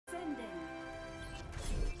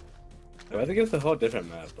I think it's a whole different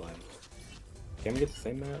map, Blind. Can we get the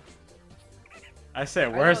same map? I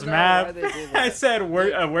said worst map. I said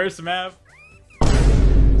worst map.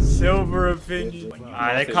 Silver opinion.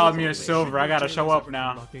 Alright, they called me a silver. I gotta show up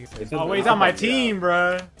now. Oh, wait, he's on my team,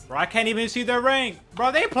 bro. Bro, I can't even see their rank.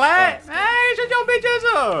 Bro, they plat. Hey, shut your bitches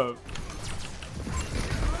up.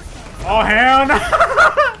 Oh, hell no.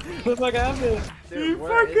 What the fuck happened? You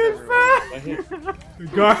fucking fat.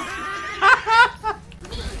 Go.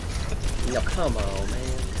 Yo, come on, man.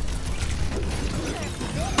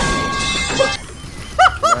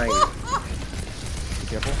 Nice. Be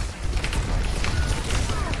careful.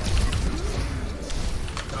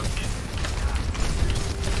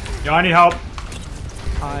 Yo, I need help.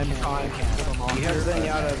 I'm he has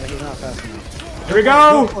Zenyatta, but he's not fast enough. Here we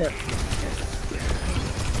go.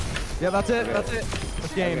 Yeah, that's it. That's it.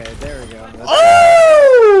 This game. Okay, there we go.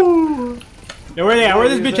 Oh! Yo, where they at? Where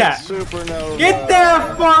this bitch at? Supernova. Get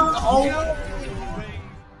that fuck! Oh!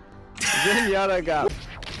 Zenyatta got.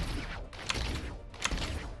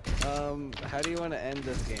 How do you want to end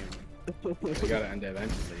this game? We gotta end it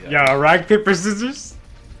eventually. Yo, rock, paper, scissors?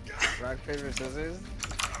 Rock, paper, scissors?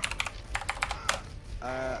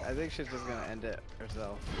 I think she's just gonna end it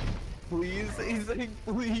herself. Please? He's like,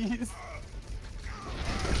 please.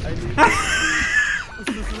 I need to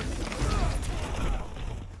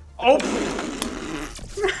Oh!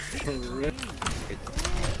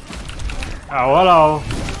 Oh, hello.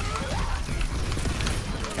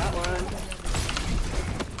 Got one.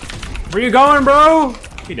 Where you going, bro?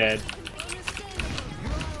 He dead.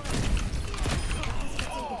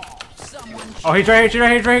 Oh, he's right here,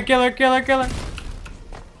 he's right here. Kill her.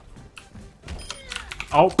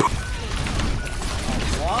 Oh.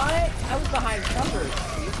 What? I was behind cover.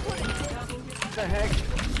 What the heck?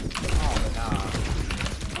 Oh, nah.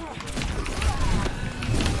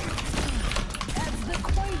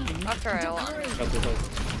 I'll try a lot.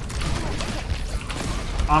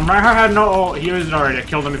 Reinhardt had no ult. He used it already. I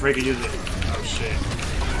killed him before he could use it. Oh shit.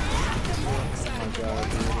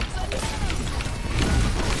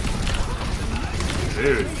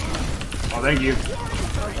 Dude. Oh, thank you.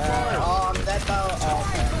 That bow.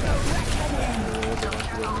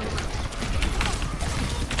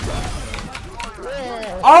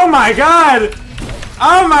 Oh my god!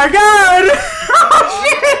 Oh my god! Oh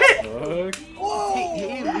shit!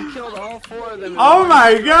 He killed all four of them. Oh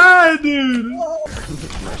my god, dude!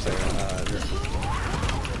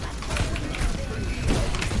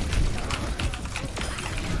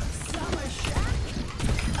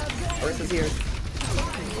 First is here.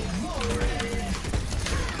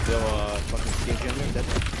 Still, fucking skinky on there,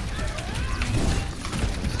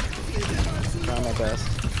 Trying my best.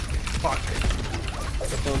 Fuck.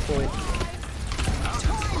 That's on point.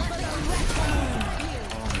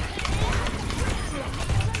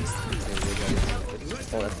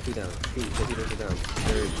 Oh, that's 2 down. 2 down.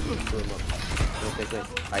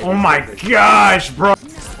 Oh my gosh, bro!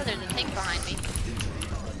 There's a tank behind me.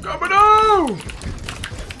 Coming on!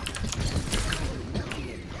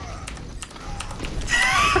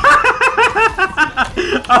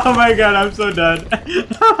 Oh my god, I'm so done.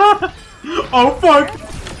 Oh fuck!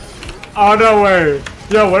 Oh no way!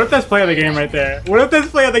 Yo, what if that's play of the game right there? What if that's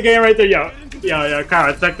play of the game right there? Yo,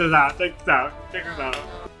 Kara, check this out. Check this out.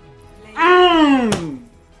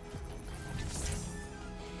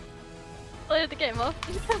 Play the game off.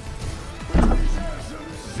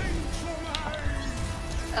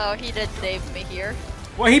 Oh, he did save me here.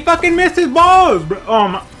 Well, he fucking missed his balls, bro. Oh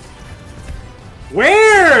my.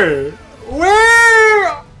 Where?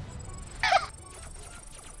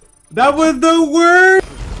 That was the worst.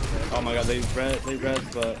 Oh my god, they res,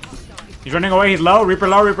 but... He's running away, he's low. Reaper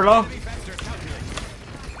low.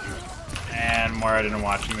 And Mora didn't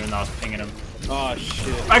watch him even though I was pinging him. Oh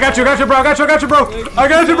shit. I got you, bro.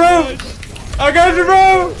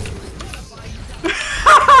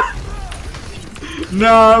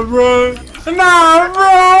 Nah, bro.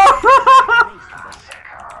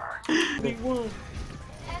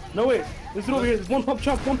 No wait, this is over here. One pump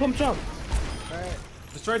chump. Alright.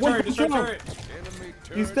 Destroy turret.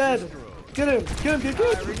 He's dead. Get him. Reload.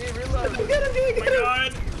 Get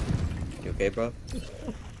him. You okay, bro?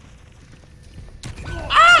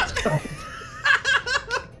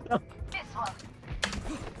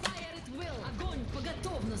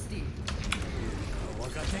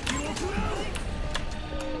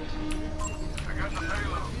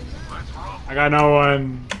 I got no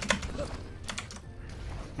one.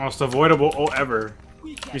 Most avoidable ult ever.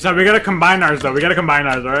 You said we gotta combine ours though.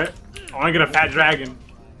 Alright? I wanna get a fat dragon.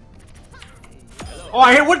 Oh,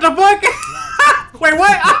 I hit. What the fuck? Wait,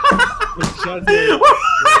 what?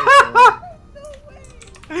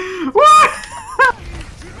 What?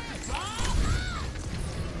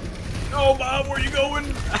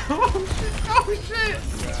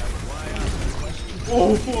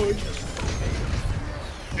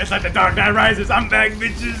 Just like the Dark Knight Rises, I'm back,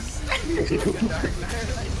 bitches.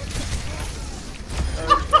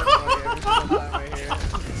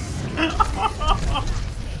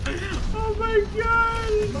 Oh my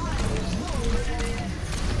god!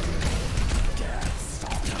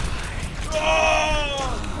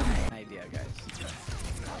 Oh! Idea, guys.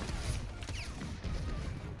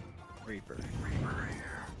 Reaper.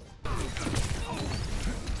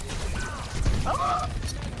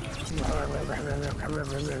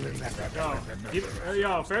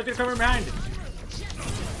 Yo, Ferret's coming behind.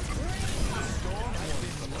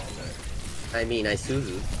 I mean, I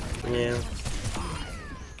Suzu. Yeah.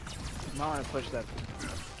 I want to push that.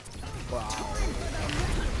 Wow.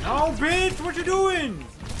 No, bitch, what you doing?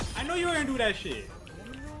 I know you were gonna do that shit.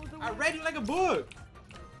 I read you like a book.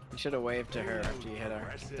 You should have waved to her after you hit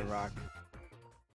her the rock.